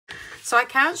So I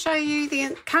can't show you the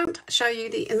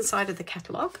inside of the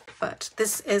catalogue, but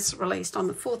this is released on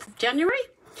the 4th of January,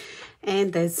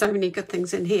 and there's so many good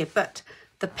things in here. But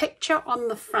the picture on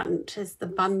the front is the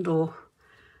bundle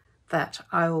that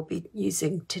I will be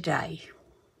using today.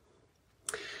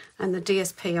 And the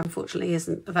DSP unfortunately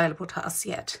isn't available to us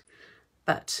yet,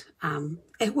 but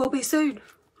it will be soon.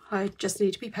 I just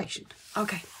need to be patient.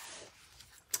 Okay.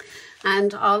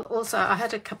 And I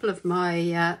had a couple of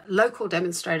my local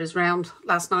demonstrators round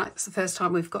last night. It's the first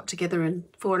time we've got together in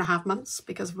 4.5 months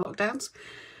because of lockdowns.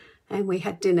 And we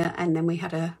had dinner, and then we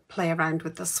had a play around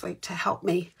with the suite to help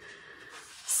me.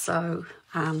 So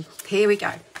here we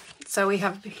go. So we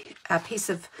have a piece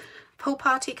of pool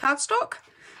party cardstock.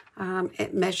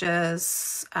 It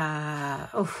measures,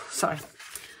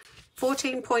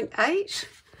 14.8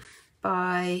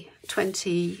 by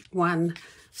 21,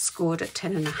 scored at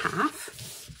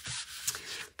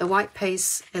 10.5. The white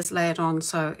piece is layered on,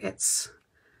 so it's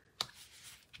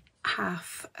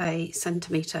 0.5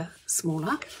 centimetre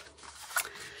smaller.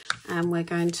 And we're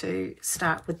going to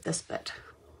start with this bit.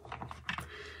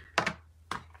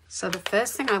 So the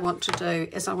first thing I want to do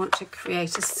is I want to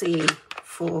create a scene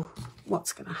for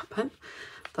what's going to happen.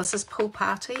 This is pool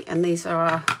party, and these are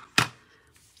our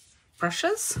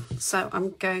brushes. So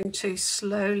I'm going to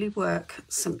slowly work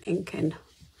some ink in.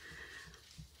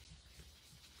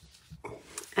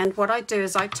 And what I do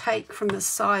is I take from the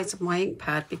sides of my ink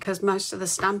pad, because most of the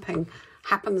stamping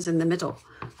happens in the middle.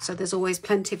 So there's always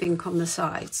plenty of ink on the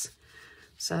sides.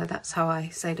 So that's how I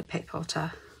say to people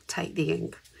to take the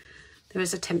ink. There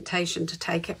is a temptation to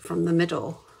take it from the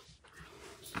middle,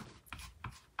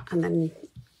 and then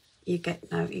you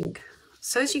get no ink.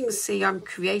 So as you can see, I'm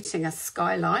creating a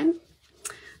skyline.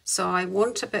 So I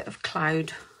want a bit of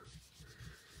cloud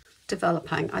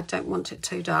developing. I don't want it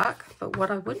too dark, but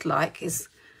what I would like is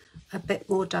a bit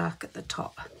more dark at the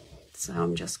top. So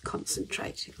I'm just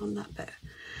concentrating on that bit.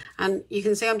 And you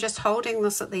can see I'm just holding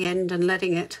this at the end and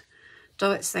letting it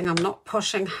do its thing. I'm not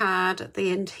pushing hard at the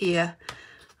end here.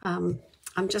 I'm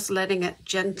just letting it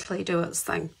gently do its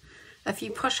thing. If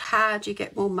you push hard, you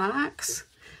get more marks,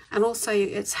 and also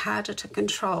it's harder to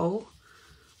control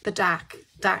the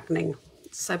darkening.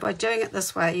 So by doing it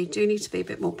this way, you do need to be a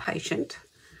bit more patient,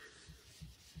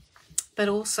 but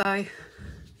also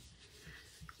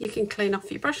you can clean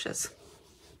off your brushes.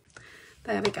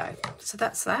 There we go. So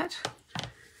that's that.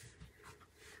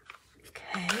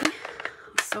 Okay.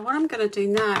 So what I'm going to do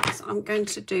now is I'm going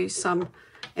to do some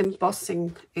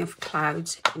embossing of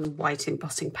clouds in white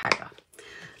embossing powder.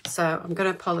 So I'm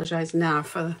going to apologise now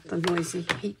for the noisy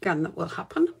heat gun that will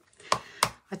happen.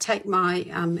 I take my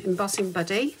embossing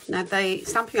buddy. Now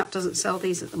Stampin' Up doesn't sell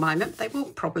these at the moment. They will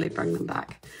probably bring them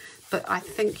back, but I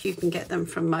think you can get them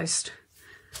from most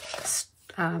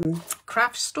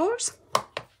craft stores.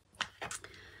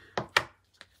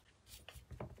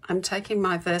 I'm taking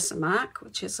my Versamark,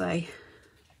 which is a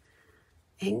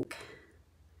ink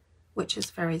which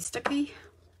is very sticky,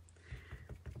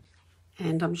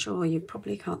 and I'm sure you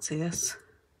probably can't see this.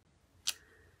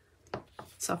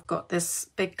 So I've got this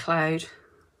big cloud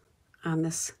and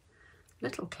this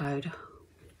little cloud,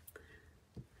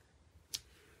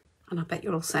 and I bet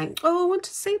you're all saying, oh, I want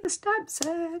to see the stamp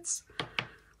sets.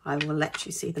 I will let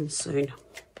you see them soon.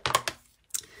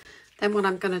 Then what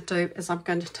I'm going to do is I'm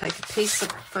going to take a piece of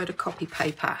photocopy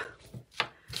paper,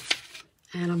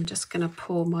 and I'm just going to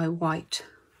pour my white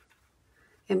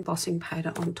embossing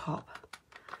powder on top,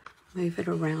 move it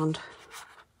around,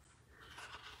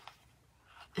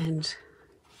 and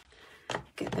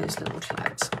get those little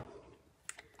clouds.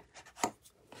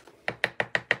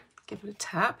 Give it a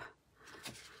tap.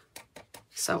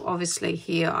 So obviously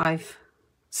here I've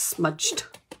smudged,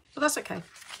 but that's okay.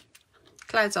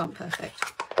 Clouds aren't perfect.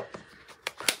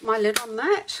 Put my lid on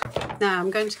that. Now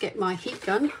I'm going to get my heat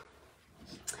gun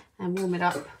and warm it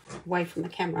up away from the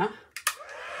camera.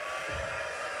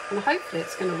 And hopefully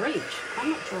it's going to reach.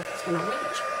 I'm not sure if it's going to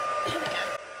reach. There we go.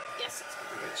 Yes, it's going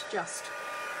to reach just.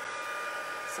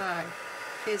 So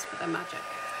here's the magic.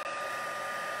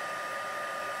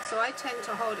 So I tend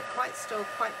to hold it quite still,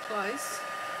 quite close.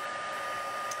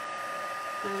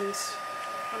 And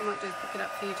what I might do is pick it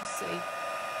up for you to see. I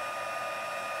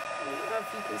don't know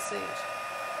if you can see it.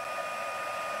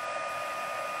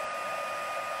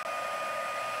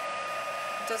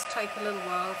 It does take a little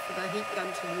while for the heat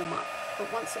gun to warm up. But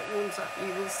once it warms up,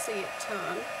 you will see it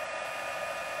turn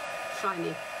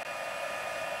shiny.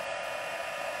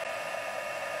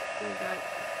 There we go.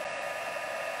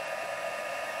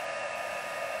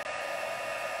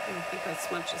 I think I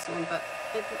smudged this one, but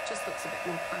it just looks a bit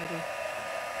more cloudy.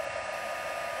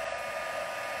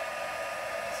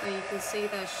 So you can see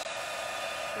they're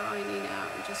shiny now.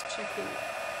 I'm just checking.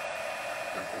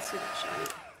 I can see that shiny.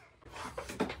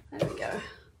 There we go.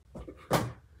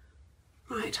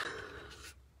 Right.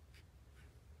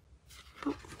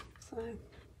 Oh, so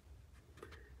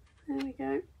there we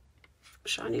go.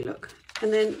 Shiny look.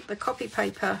 And then the copy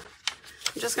paper,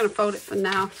 I'm just going to fold it for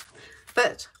now.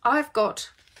 But I've got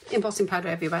embossing powder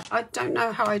everywhere. I don't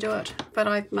know how I do it, but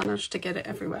I've managed to get it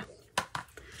everywhere.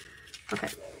 Okay,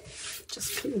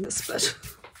 just clean this bit.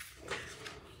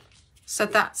 So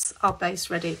that's our base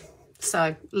ready.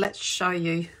 So let's show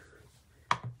you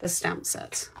the stamp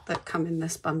sets that come in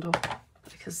this bundle,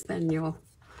 because then you'll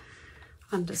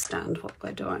understand what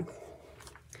we're doing.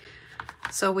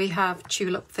 So we have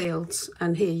tulip fields,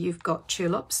 and here you've got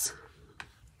tulips,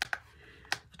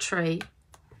 a tree,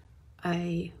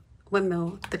 a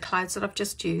windmill, the clouds that I've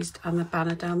just used, and the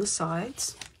banner down the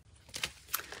sides.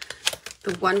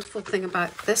 The wonderful thing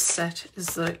about this set is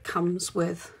that it comes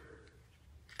with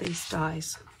these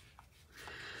dies.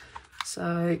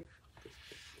 So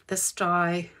this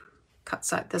die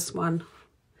cuts out this one,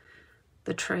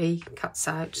 the tree cuts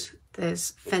out,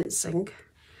 there's fencing,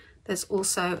 there's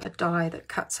also a die that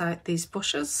cuts out these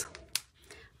bushes,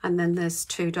 and then there's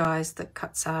two dies that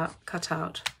cut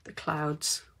out the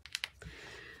clouds.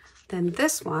 Then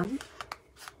this one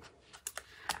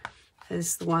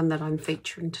is the one that I'm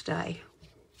featuring today,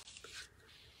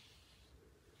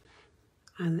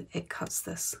 and it cuts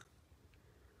this.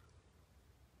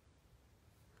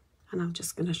 And I'm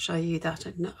just going to show you that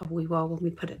in a wee while when we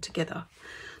put it together.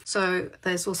 So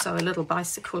there's also a little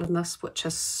bicycle in this, which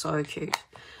is so cute.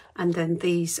 And then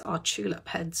these are tulip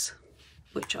heads,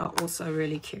 which are also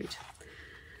really cute.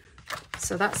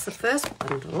 So that's the first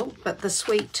bundle, but the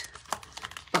sweet,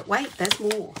 but wait, there's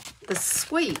more. The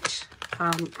sweet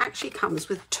actually comes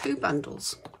with two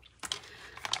bundles.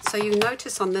 So you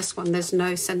notice on this one, there's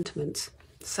no sentiments.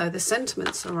 So the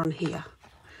sentiments are on here.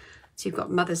 So you've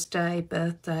got Mother's Day,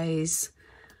 birthdays,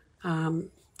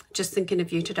 just thinking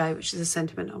of you today, which is a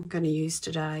sentiment I'm going to use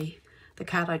today. The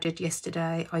card I did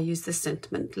yesterday, I used this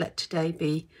sentiment, let today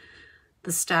be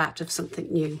the start of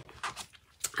something new.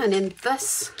 And in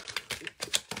this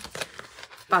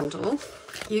bundle,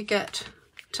 you get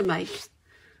to make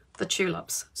the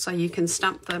tulips. So you can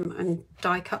stamp them and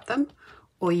die cut them,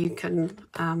 or you can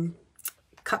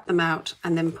cut them out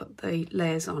and then put the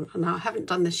layers on. And I haven't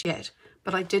done this yet,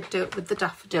 but I did do it with the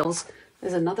daffodils.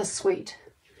 There's another suite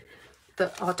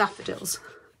that are daffodils.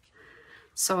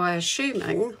 So I'm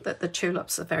assuming that the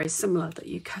tulips are very similar, that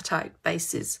you cut out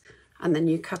bases and then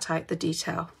you cut out the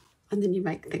detail and then you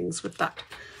make things with that.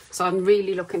 So I'm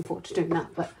really looking forward to doing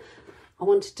that, but I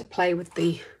wanted to play with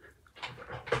the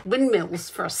windmills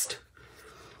first.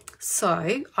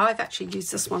 So I've actually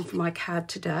used this one for my card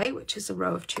today, which is a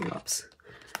row of tulips,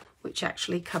 which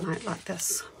actually come out like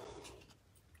this.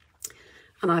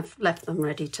 And I've left them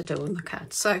ready to do on the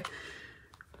card. So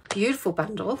beautiful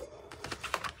bundle,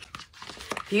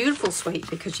 beautiful suite,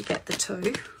 because you get the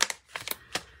two,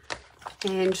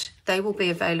 and they will be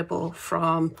available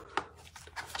from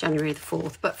January the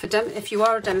 4th. But for if you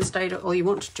are a demonstrator or you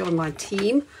want to join my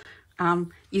team,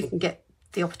 you can get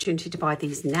the opportunity to buy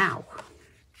these now.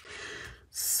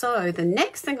 So the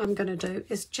next thing I'm going to do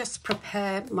is just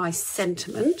prepare my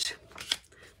sentiment,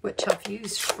 which I've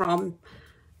used from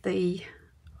the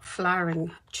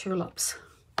flowering tulips.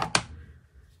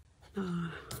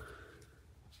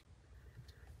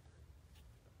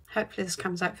 Hopefully this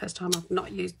comes out first time. I've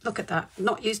not used, look at that,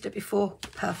 not used it before.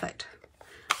 Perfect.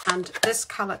 And this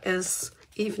colour is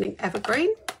Evening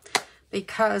Evergreen,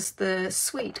 because the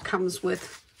suite comes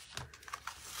with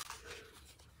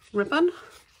ribbon,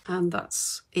 and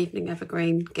that's Evening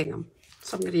Evergreen gingham.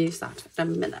 So I'm going to use that in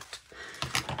a minute.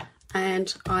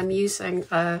 And I'm using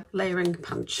a layering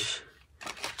punch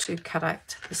to cut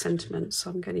out the sentiment, so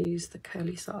I'm going to use the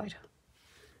curly side.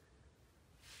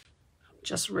 I'm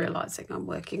just realising I'm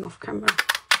working off camera.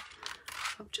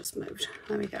 I've just moved.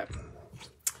 There we go.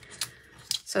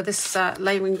 So this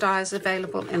layering die is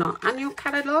available in our annual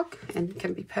catalogue and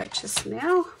can be purchased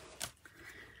now.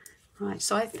 Right,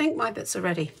 so I think my bits are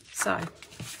ready. So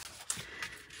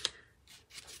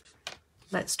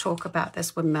let's talk about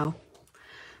this windmill.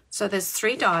 So there's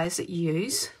 3 dies that you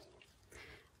use,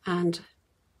 and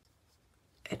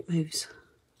it moves.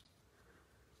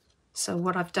 So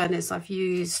what I've done is I've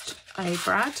used a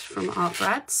brad from Art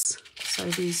Brads. So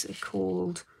these are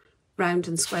called round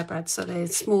and square brads, so they're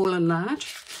small and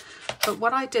large. But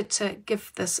what I did to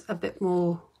give this a bit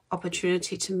more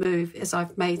opportunity to move is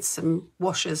I've made some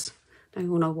washers. Now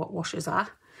you all know what washers are.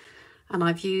 And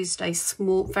I've used a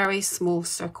small, very small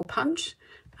circle punch,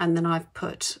 and then I've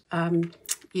put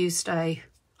used a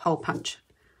hole punch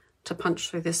to punch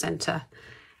through the centre.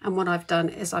 And what I've done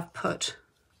is I've put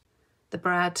the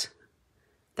brad,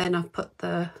 then I've put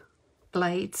the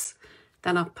blades,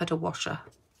 then I've put a washer.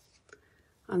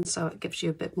 And so it gives you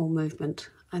a bit more movement,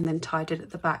 and then tied it at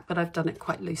the back, but I've done it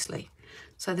quite loosely.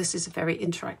 So this is a very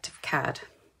interactive card.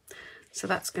 So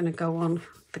that's going to go on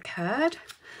the card.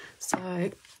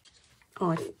 So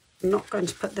I'm not going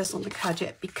to put this on the card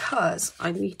yet because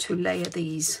I need to layer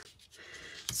these.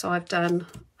 So I've done,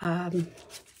 I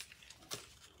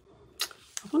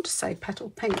want to say petal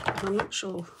pink, but I'm not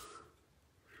sure.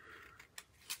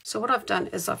 So what I've done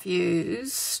is I've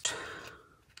used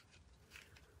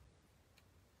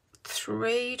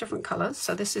 3 different colours.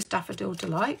 So this is Daffodil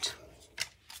Delight,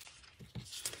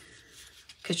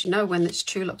 because you know when it's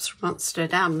tulips from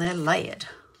Amsterdam, they're layered.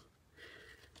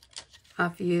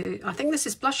 I've used, I think this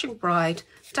is Blushing Bride,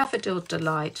 Daffodil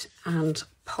Delight and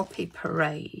Poppy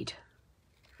Parade.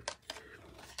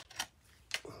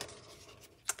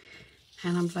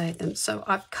 And I've layered them. So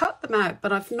I've cut them out,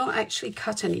 but I've not actually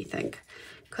cut anything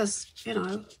because, you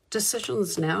know,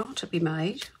 decisions now to be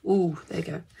made. Ooh, there you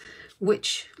go.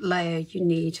 Which layer you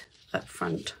need up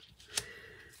front.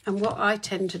 And what I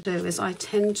tend to do is I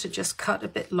tend to just cut a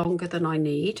bit longer than I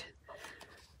need.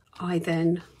 I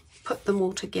then put them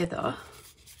all together,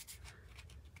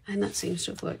 and that seems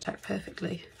to have worked out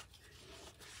perfectly.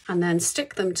 And then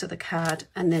stick them to the card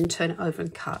and then turn it over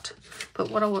and cut. But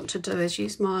what I want to do is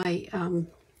use my here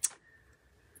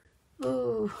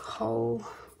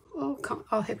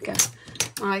we go.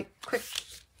 My quick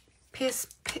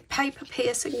paper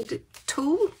piercing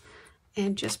tool,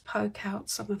 and just poke out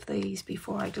some of these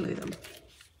before I glue them.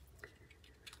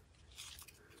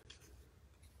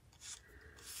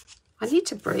 I need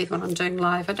to breathe when I'm doing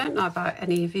live. I don't know about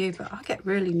any of you, but I get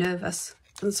really nervous,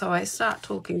 and so I start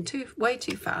talking way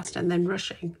too fast and then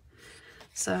rushing.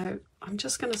 So I'm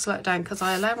just going to slow it down because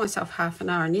I allow myself half an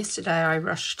hour, and yesterday I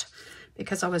rushed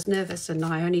because I was nervous and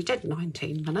I only did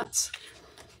 19 minutes.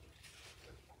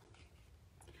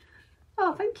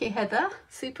 Oh, thank you, Heather.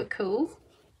 Super cool.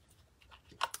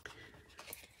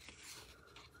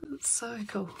 That's so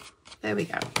cool. There we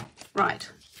go. Right.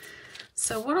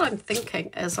 So what I'm thinking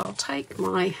is I'll take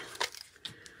my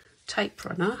tape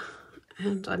runner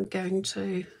and I'm going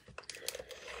to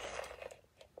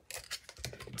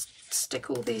stick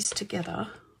all these together.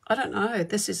 I don't know,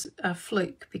 this is a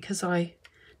fluke because I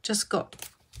just got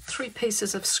 3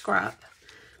 pieces of scrap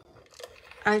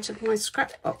out of my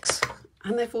scrap box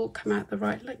and they've all come out the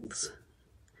right lengths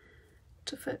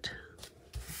to fit.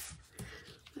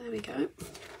 There we go.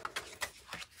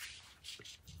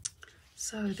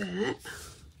 So there,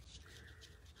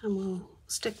 and we'll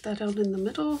stick that on in the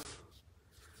middle,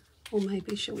 or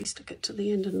maybe shall we stick it to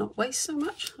the end and not waste so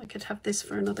much? I could have this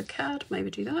for another card,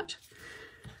 maybe do that.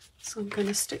 So I'm going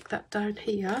to stick that down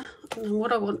here, and then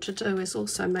what I want to do is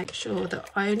also make sure that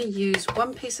I only use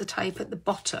 1 piece of tape at the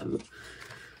bottom,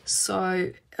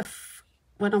 so if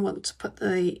when I want to put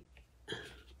the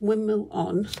windmill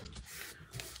on,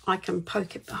 I can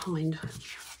poke it behind.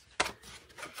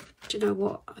 Do you know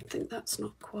what? I think that's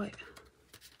not quite...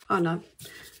 Oh no.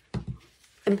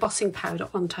 Embossing powder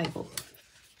on table.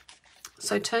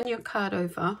 So turn your card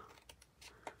over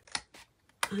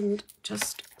and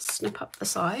just snip up the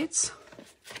sides.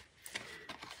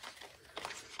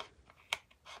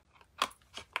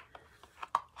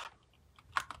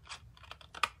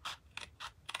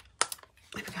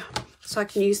 There we go. So I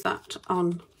can use that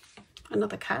on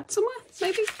another card somewhere,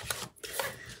 maybe.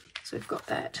 So we've got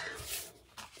that.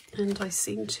 And I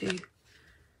seem to,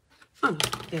 oh no,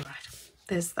 you're right,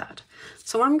 there's that.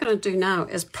 So what I'm going to do now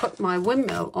is put my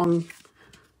windmill on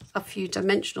a few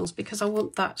dimensionals because I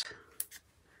want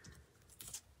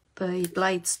the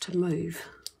blades to move.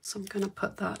 So I'm going to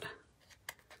put that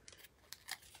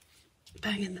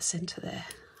bang in the centre there.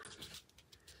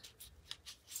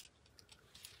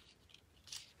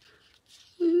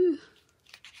 Ooh.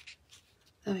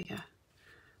 There we go.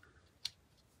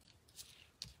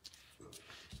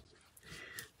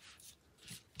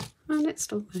 And it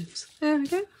still moves. There we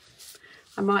go.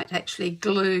 I might actually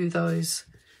glue those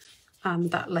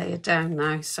that layer down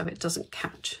now so it doesn't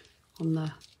catch on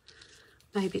the,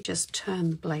 maybe just turn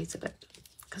the blades a bit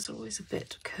because they're always a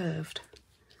bit curved.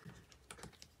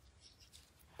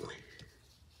 There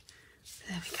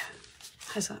we go.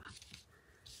 How's that?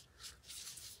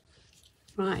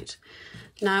 Right,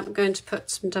 now I'm going to put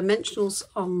some dimensionals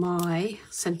on my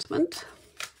sentiment.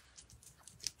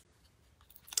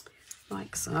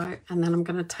 Like so, and then I'm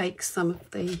going to take some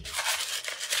of the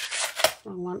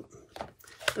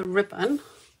the ribbon.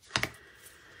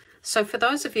 So for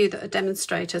those of you that are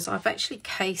demonstrators, I've actually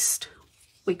cased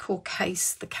we call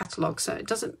case the catalogue. So it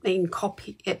doesn't mean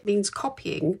copy, it means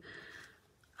copying,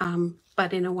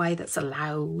 but in a way that's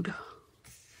allowed.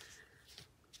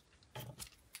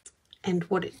 And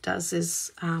what it does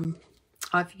is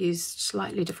I've used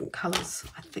slightly different colours,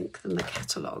 I think, than the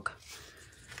catalogue.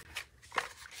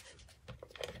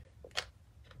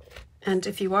 And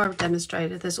if you are a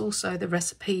demonstrator, there's also the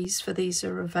recipes for these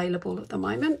are available at the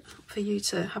moment for you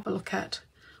to have a look at.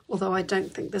 Although I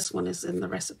don't think this one is in the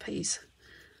recipes.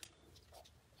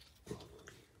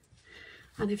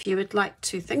 And if you would like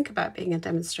to think about being a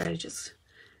demonstrator, just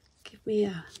give me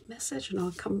a message and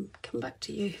I'll come back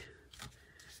to you.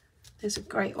 There's a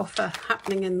great offer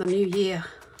happening in the new year.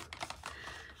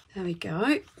 There we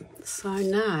go. So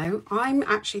now I'm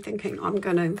actually thinking I'm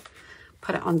going to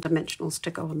put it on dimensionals to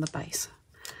go on the base.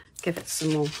 Give it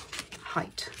some more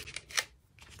height.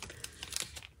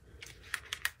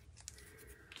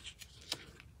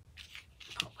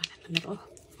 Pop one in the middle.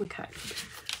 Okay.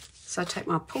 So I take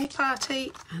my pool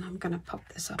party and I'm going to pop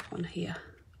this up on here.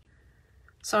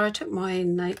 So I took my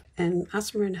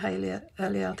asthma inhaler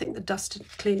earlier. I think the dust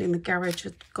cleaning the garage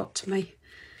had got to me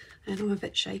and I'm a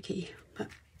bit shaky.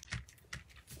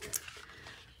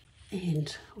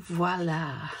 And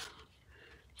voila.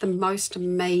 The most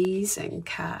amazing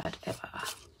card ever.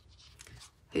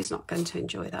 Who's not going to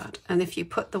enjoy that? And if you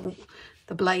put the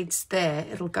blades there,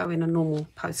 it'll go in a normal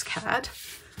postcard.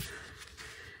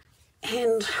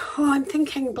 And oh, I'm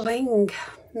thinking bling.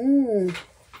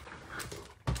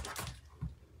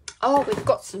 Oh, we've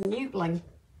got some new bling.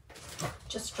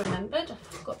 Just remembered.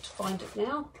 I've got to find it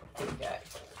now. There we go.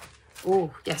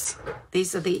 Oh, yes.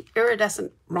 These are the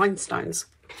iridescent rhinestones.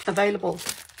 Available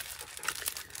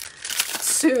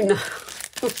soon.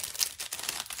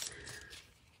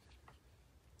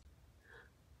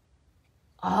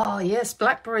 Oh, yes.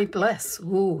 Blackberry Bliss.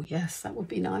 Oh, yes. That would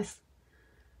be nice.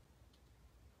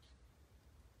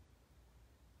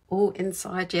 Oh,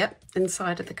 inside, yep,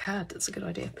 inside of the card. That's a good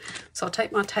idea. So I'll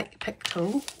take my pick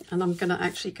tool and I'm going to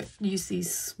actually use these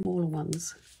smaller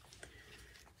ones.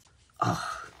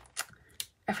 Oh,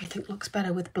 everything looks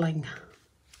better with bling.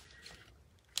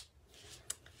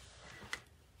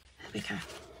 There we go.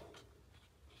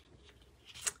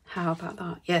 How about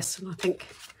that? Yes, and I think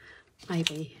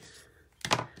maybe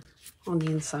on the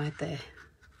inside there.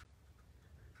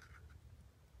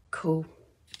 Cool.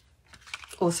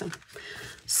 Awesome.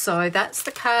 So that's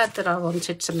the card that I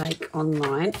wanted to make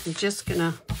online. I'm just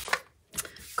gonna,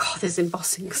 God, there's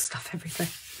embossing stuff everywhere.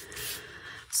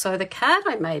 So the card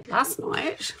I made last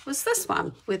night was this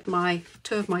one with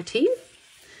two of my team.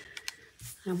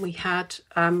 And we had,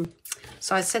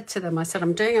 so I said to them, I said,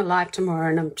 I'm doing a live tomorrow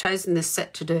and I'm choosing this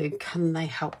set to do. Can they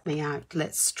help me out?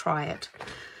 Let's try it.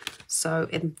 So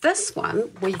in this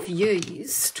one, we've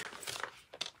used,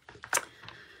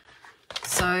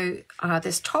 so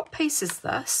this top piece is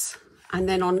this, and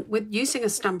then with using a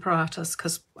Stamparatus,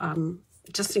 because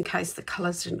just in case the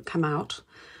colours didn't come out,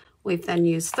 we've then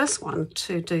used this one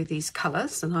to do these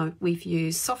colours, and we've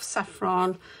used Soft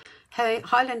Saffron,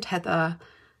 Highland Heather,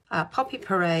 Poppy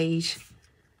Parade,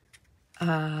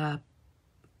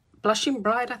 Blushing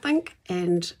Bride, I think,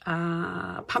 and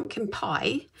Pumpkin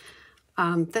Pie.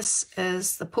 This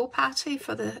is the pool party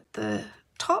for the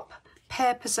top,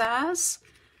 Pear Pizzazz,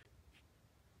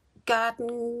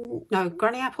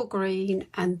 Granny Apple Green,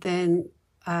 and then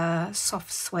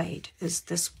Soft Suede is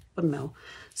this windmill.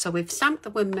 So we've stamped the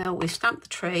windmill, we've stamped the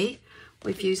tree,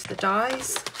 we've used the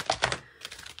dies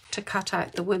to cut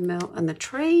out the windmill and the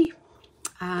tree,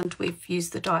 and we've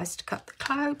used the dies to cut the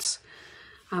clouds.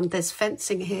 There's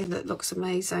fencing here that looks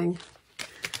amazing.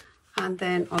 And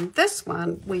then on this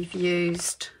one, we've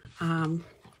used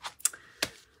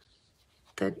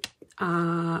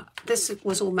this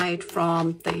was all made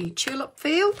from the tulip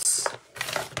fields.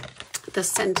 The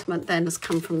sentiment then has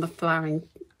come from the flowering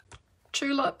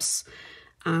tulips.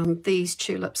 These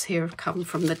tulips here have come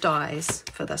from the dies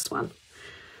for this one.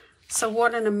 So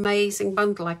what an amazing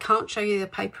bundle. I can't show you the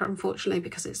paper, unfortunately,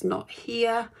 because it's not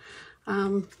here,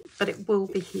 but it will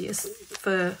be here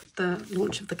for the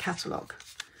launch of the catalogue.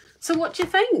 So what do you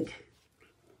think?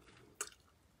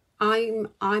 I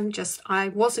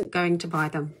wasn't going to buy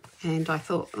them, and I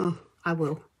thought, oh, I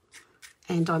will.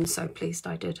 And I'm so pleased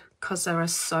I did, because there are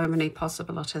so many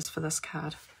possibilities for this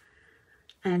card.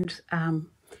 And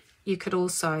you could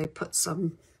also put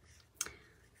some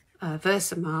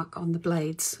Versamark on the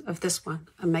blades of this one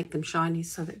and make them shiny,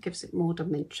 so that gives it more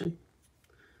dimension.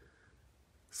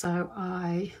 So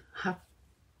I have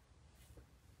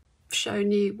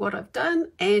shown you what I've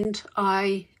done, and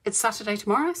it's Saturday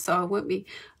tomorrow, so I won't be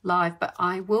live, but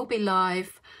I will be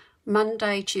live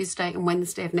Monday, Tuesday and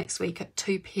Wednesday of next week at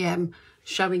 2 p.m.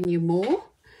 showing you more.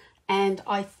 And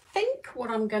I think what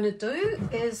I'm going to do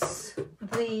is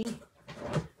the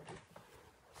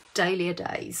Dahlia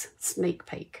Days sneak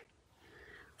peek.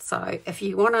 So if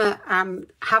you want to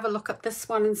have a look at this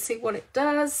one and see what it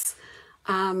does,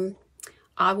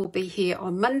 I will be here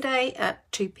on Monday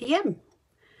at 2 p.m.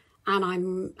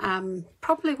 and I'm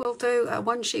probably will do a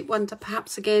one sheet wonder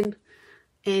perhaps again,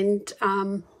 and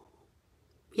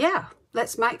yeah,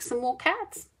 let's make some more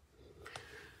cards.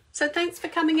 So thanks for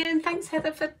coming in. Thanks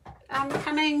Heather for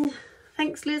coming.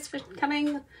 Thanks Liz for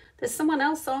coming. There's someone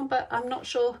else on, but I'm not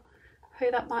sure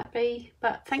who that might be,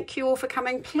 but thank you all for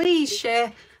coming. Please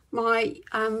share my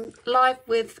live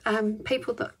with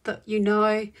people that you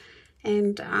know,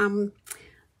 and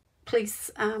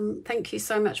please thank you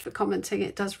so much for commenting.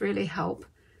 It does really help,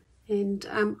 and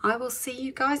I will see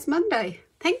you guys Monday.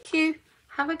 Thank you.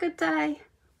 Have a good day.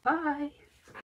 Bye.